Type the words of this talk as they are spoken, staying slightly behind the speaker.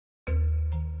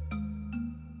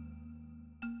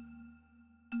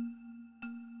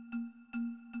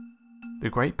The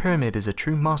Great Pyramid is a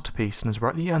true masterpiece and has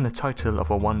rightly earned the title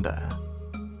of a wonder.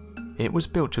 It was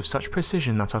built with such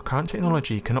precision that our current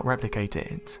technology cannot replicate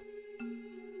it.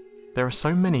 There are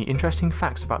so many interesting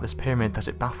facts about this pyramid that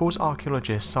it baffles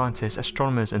archaeologists, scientists,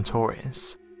 astronomers and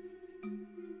tourists.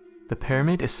 The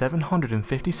pyramid is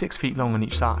 756 feet long on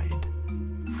each side,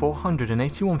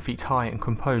 481 feet high and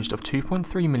composed of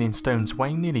 2.3 million stones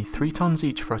weighing nearly 3 tons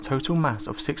each for a total mass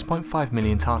of 6.5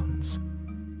 million tons.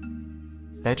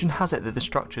 Legend has it that the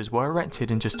structures were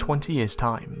erected in just 20 years'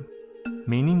 time,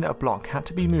 meaning that a block had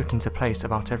to be moved into place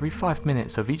about every 5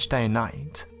 minutes of each day and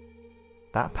night.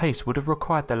 That pace would have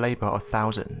required the labour of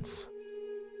thousands.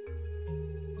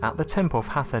 At the Temple of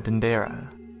Hathor,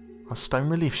 Dendera, are stone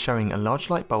reliefs showing a large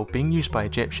light bulb being used by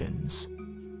Egyptians.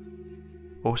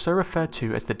 Also referred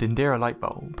to as the Dendera Light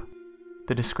Bulb,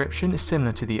 the description is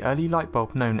similar to the early light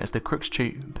bulb known as the Crookes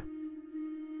tube.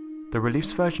 The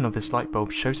relief's version of this light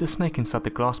bulb shows a snake inside the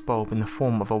glass bulb in the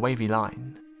form of a wavy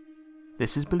line.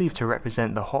 This is believed to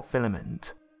represent the hot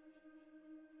filament.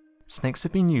 Snakes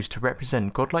have been used to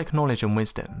represent godlike knowledge and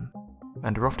wisdom,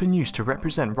 and are often used to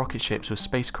represent rocket ships with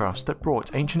spacecrafts that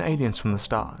brought ancient aliens from the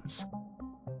stars.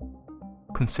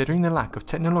 Considering the lack of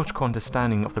technological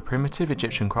understanding of the primitive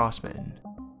Egyptian craftsmen,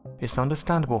 it's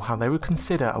understandable how they would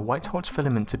consider a white-hot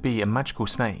filament to be a magical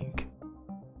snake.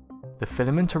 The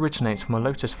filament originates from a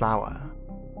lotus flower.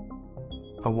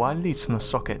 A wire leads from the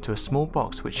socket to a small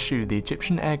box which Shu, the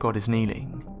Egyptian air god, is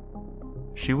kneeling.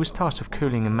 Shu was tasked with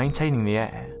cooling and maintaining the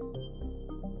air.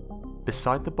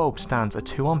 Beside the bulb stands a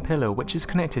 2-arm pillar which is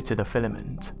connected to the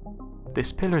filament.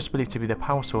 This pillar is believed to be the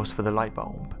power source for the light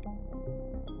bulb.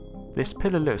 This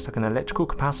pillar looks like an electrical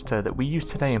capacitor that we use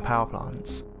today in power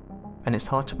plants, and it's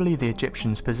hard to believe the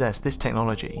Egyptians possessed this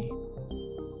technology.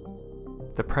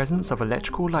 The presence of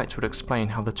electrical lights would explain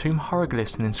how the tomb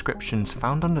hieroglyphs and inscriptions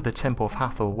found under the Temple of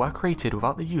Hathor were created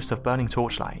without the use of burning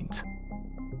torchlight.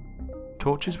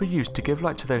 Torches were used to give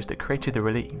light to those that created the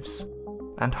reliefs,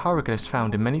 and hieroglyphs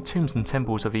found in many tombs and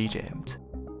temples of Egypt.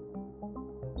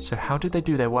 So how did they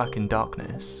do their work in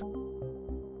darkness?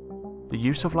 The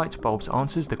use of light bulbs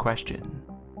answers the question.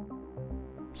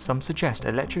 Some suggest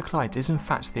electric light is in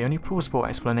fact the only plausible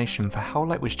explanation for how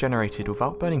light was generated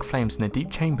without burning flames in the deep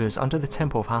chambers under the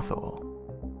Temple of Hathor.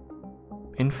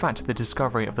 In fact, the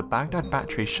discovery of the Baghdad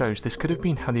battery shows this could have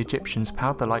been how the Egyptians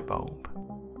powered the light bulb.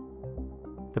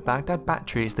 The Baghdad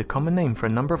battery is the common name for a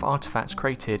number of artifacts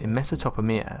created in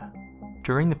Mesopotamia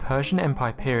during the Persian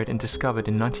Empire period and discovered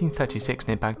in 1936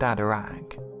 near Baghdad,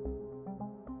 Iraq.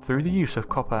 Through the use of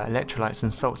copper, electrolytes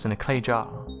and salts in a clay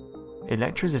jar,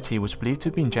 electricity was believed to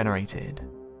have been generated.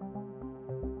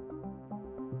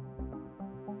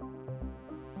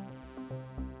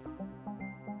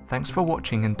 Thanks for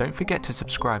watching and don't forget to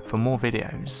subscribe for more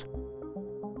videos.